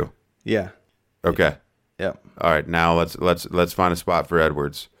 receiver 2. Yeah. Okay. Yep. All right. Now let's find a spot for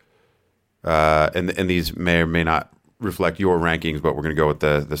Edwards. And these may or may not reflect your rankings, but we're going to go with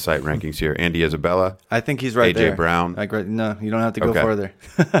the site rankings here. Andy Isabella. I think he's right there. AJ Brown. Like no, you don't have to go Okay. further.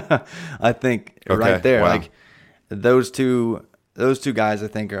 I think Okay. right there. Wow. Like those two guys I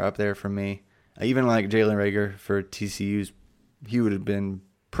think are up there for me. Even like Jalen Reagor for TCU's, he would have been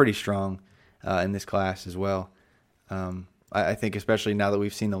pretty strong in this class as well. I think especially now that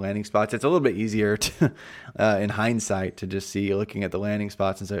we've seen the landing spots, it's a little bit easier to, in hindsight to just see looking at the landing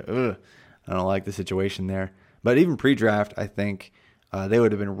spots and say, ugh, I don't like the situation there. But even pre-draft, I think they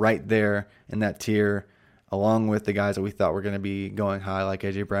would have been right there in that tier, along with the guys that we thought were going to be going high, like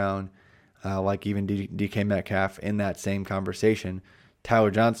AJ Brown, like even DK Metcalf in that same conversation.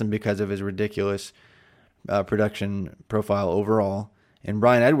 Tyler Johnson because of his ridiculous production profile overall, and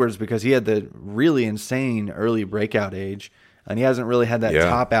Bryan Edwards because he had the really insane early breakout age, and he hasn't really had that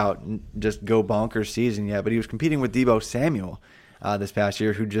top out, just go bonkers season yet, but he was competing with Deebo Samuel this past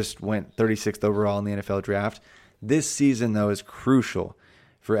year, who just went 36th overall in the NFL draft. This season, though, is crucial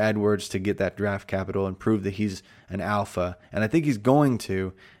for Edwards to get that draft capital and prove that he's an alpha, and I think he's going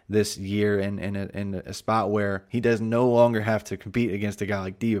to this year in a spot where he does no longer have to compete against a guy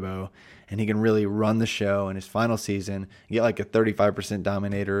like Deebo, and he can really run the show in his final season, get like a 35%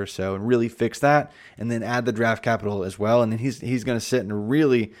 dominator or so, and really fix that, and then add the draft capital as well, and then he's going to sit in a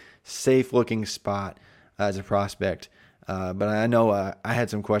really safe-looking spot as a prospect. But I know I had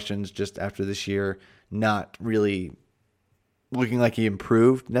some questions just after this year, not really looking like he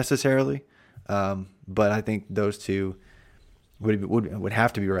improved necessarily, but I think those two would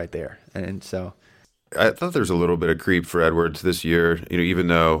have to be right there, and so I thought there's a little bit of creep for Edwards this year. Even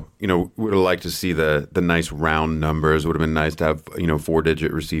though would have liked to see the nice round numbers. Would have been nice to have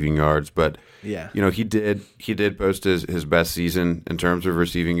 4-digit receiving yards, but yeah, he did post his best season in terms of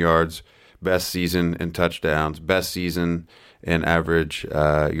receiving yards, best season in touchdowns, best season in average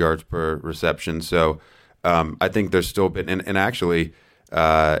yards per reception. So I think there's still been and actually.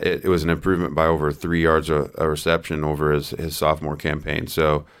 It was an improvement by over 3 yards a reception over his sophomore campaign.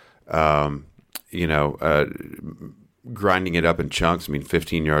 So, grinding it up in chunks.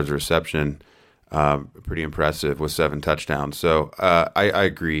 15 yards a reception, pretty impressive with 7 touchdowns. So I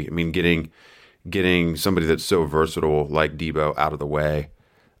agree. Getting somebody that's so versatile like Deebo out of the way,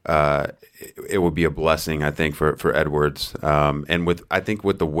 it would be a blessing, I think, for Edwards. And with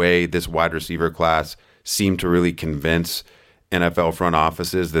the way this wide receiver class seemed to really convince NFL front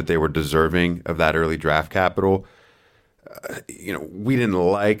offices that they were deserving of that early draft capital. We didn't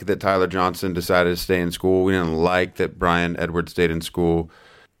like that Tyler Johnson decided to stay in school. We didn't like that Bryan Edwards stayed in school.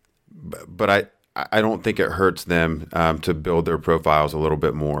 But I don't think it hurts them to build their profiles a little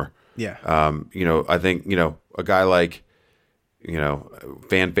bit more. Yeah. I think, a guy like,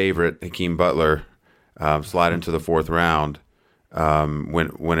 fan favorite Hakeem Butler slide into the 4th round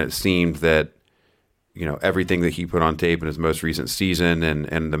when it seemed that, everything that he put on tape in his most recent season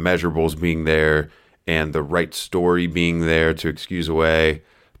and the measurables being there and the right story being there to excuse away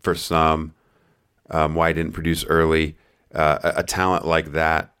for some why he didn't produce early, a talent like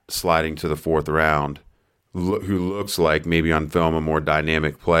that sliding to the 4th round who looks like maybe on film a more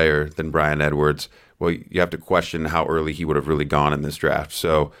dynamic player than Bryan Edwards, well, you have to question how early he would have really gone in this draft.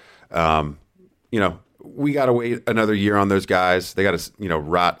 So, we got to wait another year on those guys. They got to,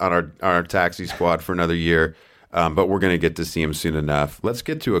 rot on our taxi squad for another year. But we're going to get to see him soon enough. Let's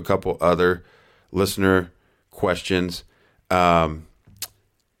get to a couple other listener questions. Let's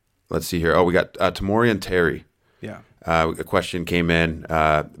see here. Oh, we got Tamorian Terry. Yeah. A question came in.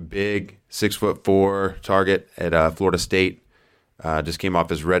 Big 6'4" target at Florida State. Just came off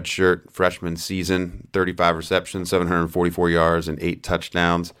his redshirt freshman season. 35 receptions, 744 yards, and 8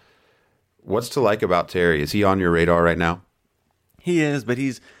 touchdowns. What's to like about Terry? Is he on your radar right now? He is, but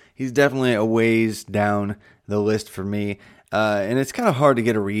he's definitely a ways down the list for me. And it's kind of hard to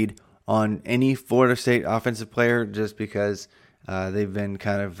get a read on any Florida State offensive player just because they've been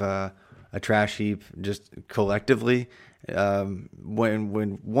kind of a trash heap just collectively.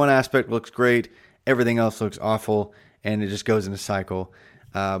 When one aspect looks great, everything else looks awful, and it just goes in a cycle.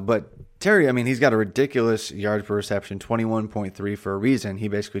 But Terry, I mean, he's got a ridiculous yards per reception, 21.3 for a reason. He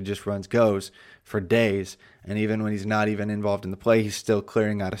basically just runs goes for days, and even when he's not even involved in the play, he's still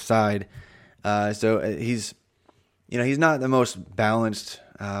clearing out a side. So he's not the most balanced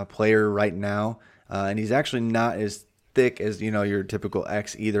player right now, and he's actually not as thick as your typical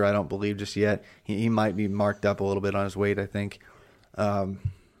X either. I don't believe just yet. He might be marked up a little bit on his weight, I think. So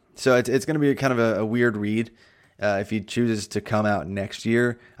it's going to be kind of a weird read. If he chooses to come out next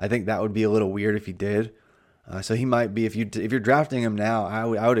year, I think that would be a little weird if he did. So he might be, if you're drafting him now,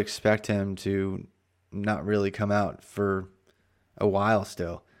 I would expect him to not really come out for a while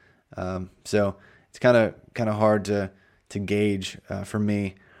still. So it's kind of hard to gauge for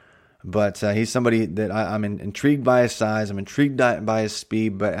me. But he's somebody that I'm intrigued by his size. I'm intrigued by his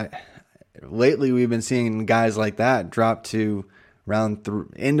speed. But lately we've been seeing guys like that drop to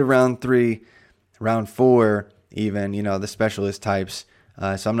into round 3, round 4. Even, the specialist types.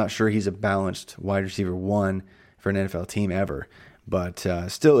 So I'm not sure he's a balanced wide receiver 1 for an NFL team ever. But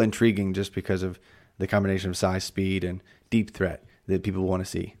still intriguing just because of the combination of size, speed, and deep threat that people want to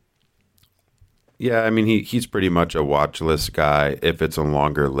see. Yeah, I mean, he's pretty much a watch list guy if it's a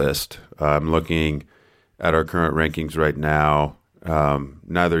longer list. I'm looking at our current rankings right now.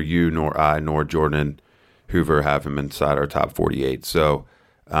 Neither you nor I nor Jordan Hoover have him inside our top 48. So,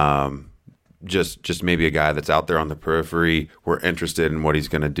 just maybe a guy that's out there on the periphery. We're interested in what he's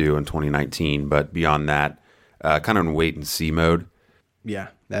going to do in 2019, but beyond that, kind of in wait and see mode. Yeah,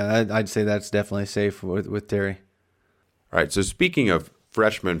 I'd say that's definitely safe with Terry. All right. So speaking of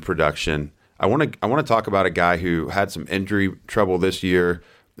freshman production, I want to talk about a guy who had some injury trouble this year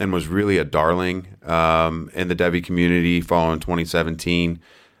and was really a darling in the Devy community following 2017.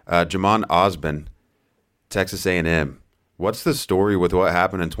 Jamon Osborne, Texas A&M. What's the story with what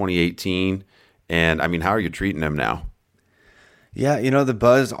happened in 2018? And, I mean, how are you treating him now? Yeah, the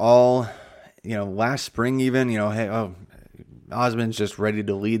buzz all, last spring even, hey, Osborne's just ready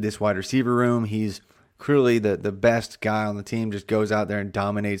to lead this wide receiver room. He's clearly the best guy on the team, just goes out there and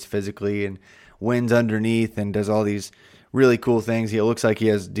dominates physically and wins underneath and does all these really cool things. He looks like he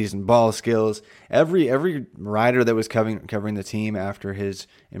has decent ball skills. Every rider that was covering the team after his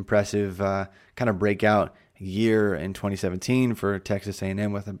impressive kind of breakout year in 2017 for Texas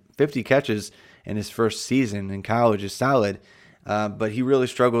A&M with 50 catches in his first season in college is solid, but he really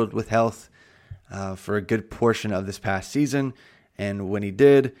struggled with health for a good portion of this past season. And when he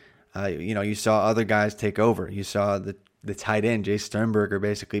did, you saw other guys take over. You saw the tight end, Jay Sternberger,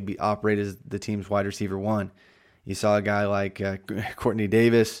 basically operate as the team's wide receiver 1. You saw a guy like Courtney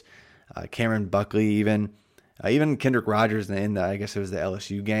Davis, Cameron Buckley, even Kendrick Rogers in the I guess it was the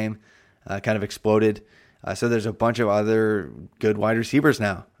LSU game, kind of exploded. So there's a bunch of other good wide receivers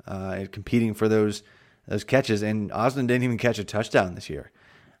now competing for those catches, and Osborne didn't even catch a touchdown this year.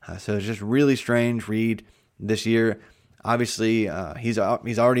 So it's just really strange read this year. Obviously, he's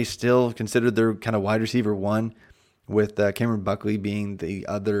already still considered their kind of wide receiver 1, with Cameron Buckley being the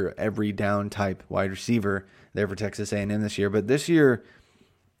other every down type wide receiver there for Texas A&M this year. But this year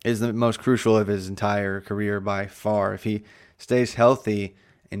is the most crucial of his entire career by far. If he stays healthy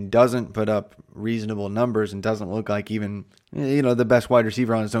and doesn't put up reasonable numbers and doesn't look like even the best wide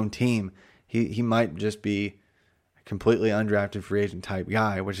receiver on his own team, he might just be a completely undrafted free agent type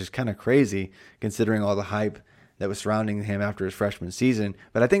guy, which is kind of crazy considering all the hype that was surrounding him after his freshman season.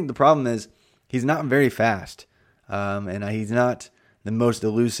 But I think the problem is he's not very fast, and he's not the most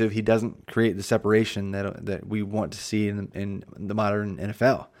elusive. He doesn't create the separation that we want to see in the modern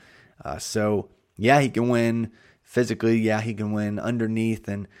NFL. So yeah, he can win physically. Yeah, he can win underneath,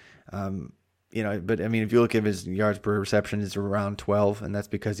 and but I mean, if you look at his yards per reception, it's around 12, and that's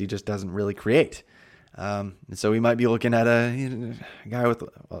because he just doesn't really create. And so we might be looking at a guy with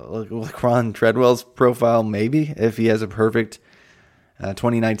Laquan Treadwell's profile, maybe, if he has a perfect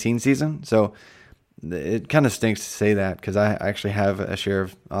 2019 season. So it kind of stinks to say that because I actually have a share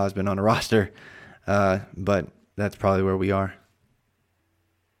of Osborne on a roster, but that's probably where we are.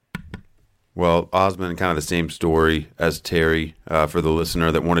 Well, Osborne, kind of the same story as Terry for the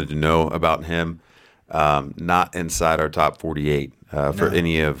listener that wanted to know about him. Not inside our top 48 for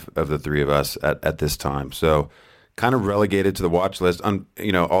any of the three of us at this time. So kind of relegated to the watch list.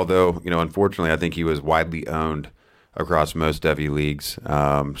 Although, unfortunately, I think he was widely owned across most Devy leagues.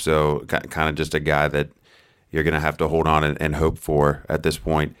 So kind of just a guy that you're going to have to hold on and hope for at this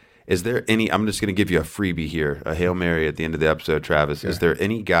point. Is there any, I'm just going to give you a freebie here, a Hail Mary at the end of the episode, Travis. Sure. Is there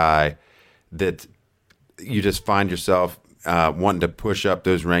any guy that you just find yourself wanting to push up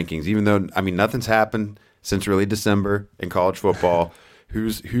those rankings, even though, nothing's happened since early December in college football?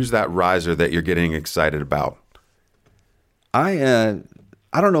 Who's that riser that you're getting excited about? I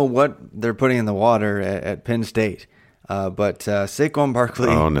don't know what they're putting in the water at Penn State, but Saquon Barkley.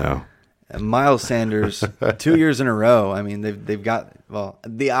 Oh no. Miles Sanders, 2 years in a row. They've got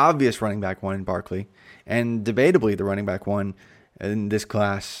the obvious running back one in Barkley, and debatably the running back one in this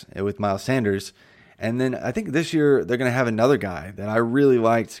class with Miles Sanders. And then I think this year they're going to have another guy that I really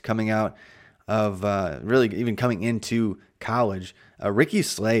liked coming out of really even coming into college, Ricky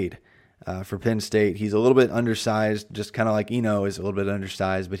Slade for Penn State. He's a little bit undersized, just kind of like Eno is a little bit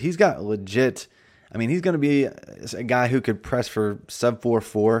undersized, but he's got legit. He's going to be a guy who could press for sub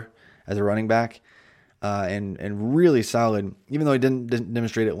 4.4 as a running back, and really solid. Even though he didn't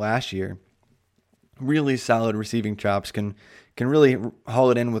demonstrate it last year, really solid receiving chops. Can really haul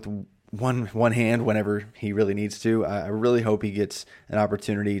it in with one hand whenever he really needs to. I really hope he gets an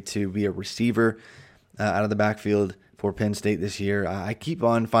opportunity to be a receiver out of the backfield for Penn State this year. I keep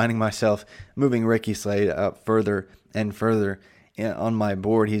on finding myself moving Ricky Slade up further and further on my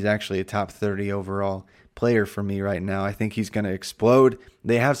board. He's actually a top 30 overall player for me right now. I think he's going to explode.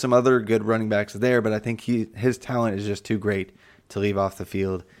 They have some other good running backs there, but I think his talent is just too great to leave off the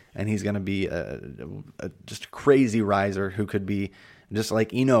field, and he's going to be just a crazy riser who could be just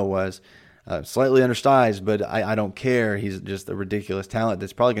like Eno was, slightly undersized, but I don't care. He's just a ridiculous talent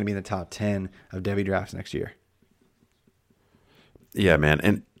that's probably going to be in the top 10 of Devy drafts next year. Yeah, man,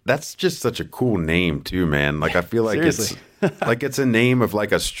 and that's just such a cool name too, man. Like I feel like it's like it's a name of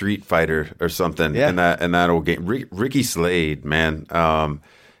like a street fighter or something. Yeah. in that old game. Ricky Slade, man.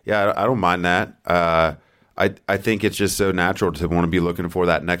 Yeah, I don't mind that. I think it's just so natural to want to be looking for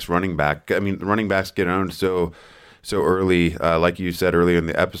that next running back. The running backs get owned so early, like you said earlier in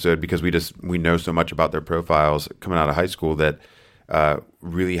the episode, because we know so much about their profiles coming out of high school that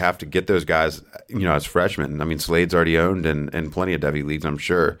really have to get those guys, as freshmen. Slade's already owned in plenty of Devy leagues, I'm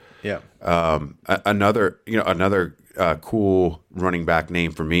sure. Yeah. Another cool running back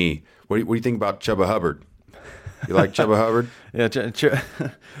name for me. What do you think about Chuba Hubbard? You like Chuba Hubbard? Yeah,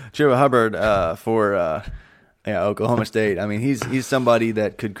 Chuba Hubbard for Oklahoma State. He's somebody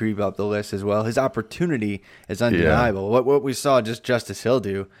that could creep up the list as well. His opportunity is undeniable. Yeah. What we saw Justice Hill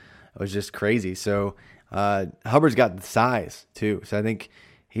do was just crazy. So Hubbard's got the size too. So I think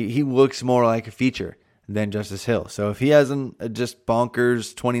he looks more like a feature than Justice Hill. So if he hasn't just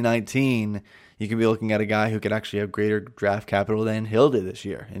bonkers 2019, you can be looking at a guy who could actually have greater draft capital than Hill did this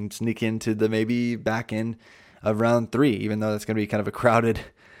year and sneak into the maybe back end of round 3, even though that's going to be kind of a crowded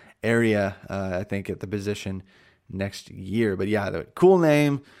area, I think, at the position next year. But yeah, the cool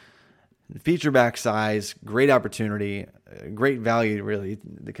name, feature back size, great opportunity, great value, really,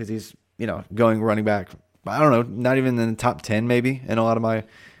 because he's, going running back, I don't know, not even in the top 10 maybe in a lot of my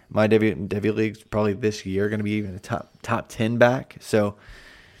Devy leagues, probably this year going to be even a top 10 back. So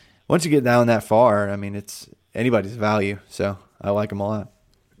once you get down that far, it's anybody's value. So I like him a lot.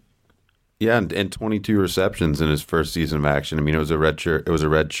 Yeah, and 22 receptions in his first season of action. It was a red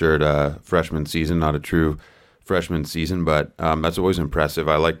shirt freshman season, not a true freshman season, but that's always impressive.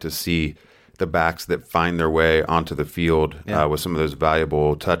 I like to see the backs that find their way onto the field with some of those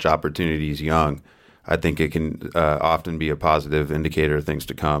valuable touch opportunities young. I think it can often be a positive indicator of things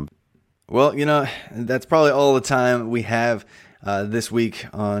to come. Well, that's probably all the time we have this week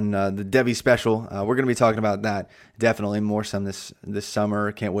on the Devy special. We're going to be talking about that definitely more some this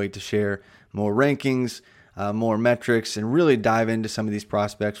summer. Can't wait to share more rankings, more metrics, and really dive into some of these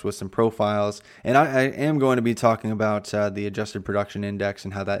prospects with some profiles. And I am going to be talking about the adjusted production index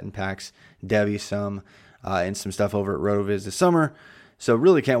and how that impacts Devy some, and some stuff over at RotoViz this summer. So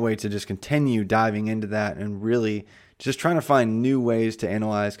really can't wait to just continue diving into that and really just trying to find new ways to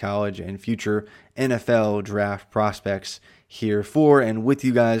analyze college and future NFL draft prospects here for and with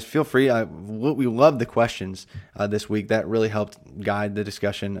you guys. Feel free. We love the questions this week. That really helped guide the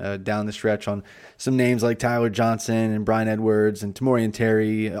discussion down the stretch on some names like Tyler Johnson and Brian Edwards and Tamorrion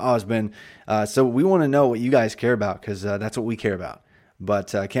Terry, Osmond. So we want to know what you guys care about, because that's what we care about.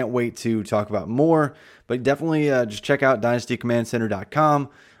 But I can't wait to talk about more. But definitely just check out dynastycommandcenter.com.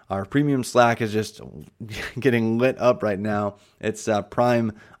 Our premium Slack is just getting lit up right now. It's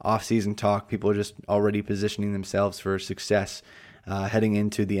prime off-season talk. People are just already positioning themselves for success heading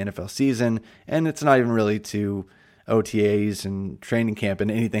into the NFL season. And it's not even really to OTAs and training camp and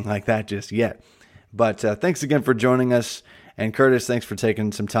anything like that just yet. But thanks again for joining us. And Curtis, thanks for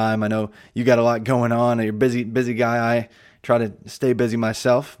taking some time. I know you got a lot going on. You're a busy guy. I try to stay busy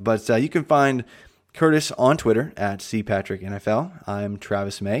myself. But you can find Curtis on Twitter at CPatrickNFL. I'm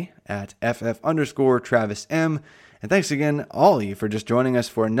Travis May at FF_TravisM. And thanks again, all of you, for just joining us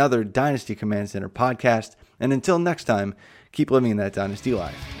for another Dynasty Command Center podcast. And until next time, keep living that Dynasty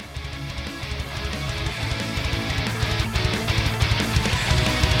life.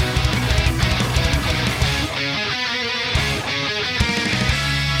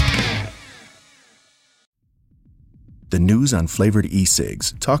 The news on flavored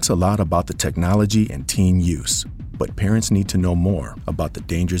e-cigs talks a lot about the technology and teen use, but parents need to know more about the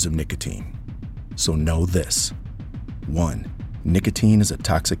dangers of nicotine. So know this. 1. Nicotine is a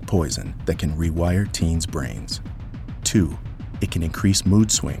toxic poison that can rewire teens' brains. 2. It can increase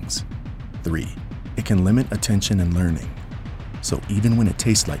mood swings. 3. It can limit attention and learning. So even when it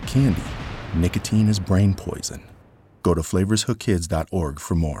tastes like candy, nicotine is brain poison. Go to flavorshookkids.org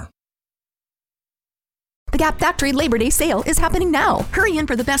for more. The Gap Factory Labor Day sale is happening now. Hurry in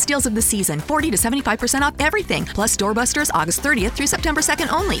for the best deals of the season, 40 to 75% off everything, plus doorbusters August 30th through September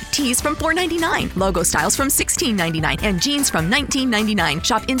 2nd only. Tees from $4.99, logo styles from $16.99, and jeans from $19.99.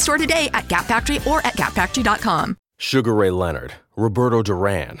 Shop in-store today at Gap Factory or at gapfactory.com. Sugar Ray Leonard, Roberto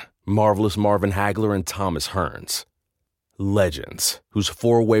Duran, Marvelous Marvin Hagler, and Thomas Hearns. Legends, whose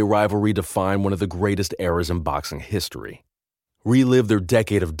four-way rivalry defined one of the greatest eras in boxing history. Relive their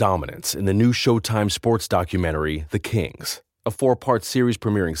decade of dominance in the new Showtime sports documentary, The Kings, a 4-part series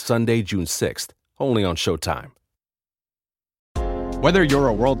premiering Sunday, June 6th, only on Showtime. Whether you're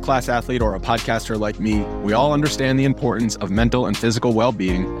a world-class athlete or a podcaster like me, we all understand the importance of mental and physical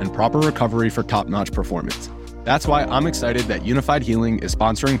well-being and proper recovery for top-notch performance. That's why I'm excited that Unified Healing is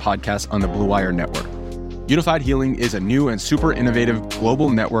sponsoring podcasts on the Blue Wire Network. Unified Healing is a new and super innovative global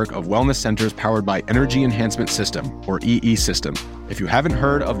network of wellness centers powered by Energy Enhancement System, or EE System. If you haven't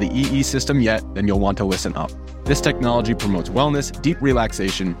heard of the EE System yet, then you'll want to listen up. This technology promotes wellness, deep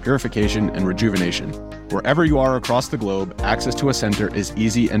relaxation, purification, and rejuvenation. Wherever you are across the globe, access to a center is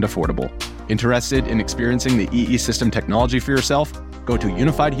easy and affordable. Interested in experiencing the EE System technology for yourself? Go to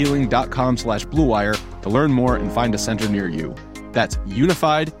unifiedhealing.com/bluewire to learn more and find a center near you. That's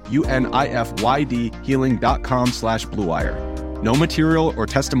unified, UNIFYD, healing.com/bluewire. No material or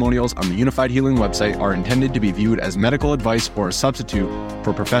testimonials on the Unified Healing website are intended to be viewed as medical advice or a substitute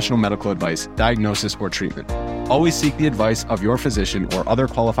for professional medical advice, diagnosis, or treatment. Always seek the advice of your physician or other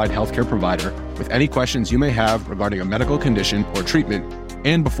qualified healthcare provider with any questions you may have regarding a medical condition or treatment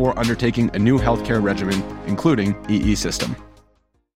and before undertaking a new healthcare regimen, including EE System.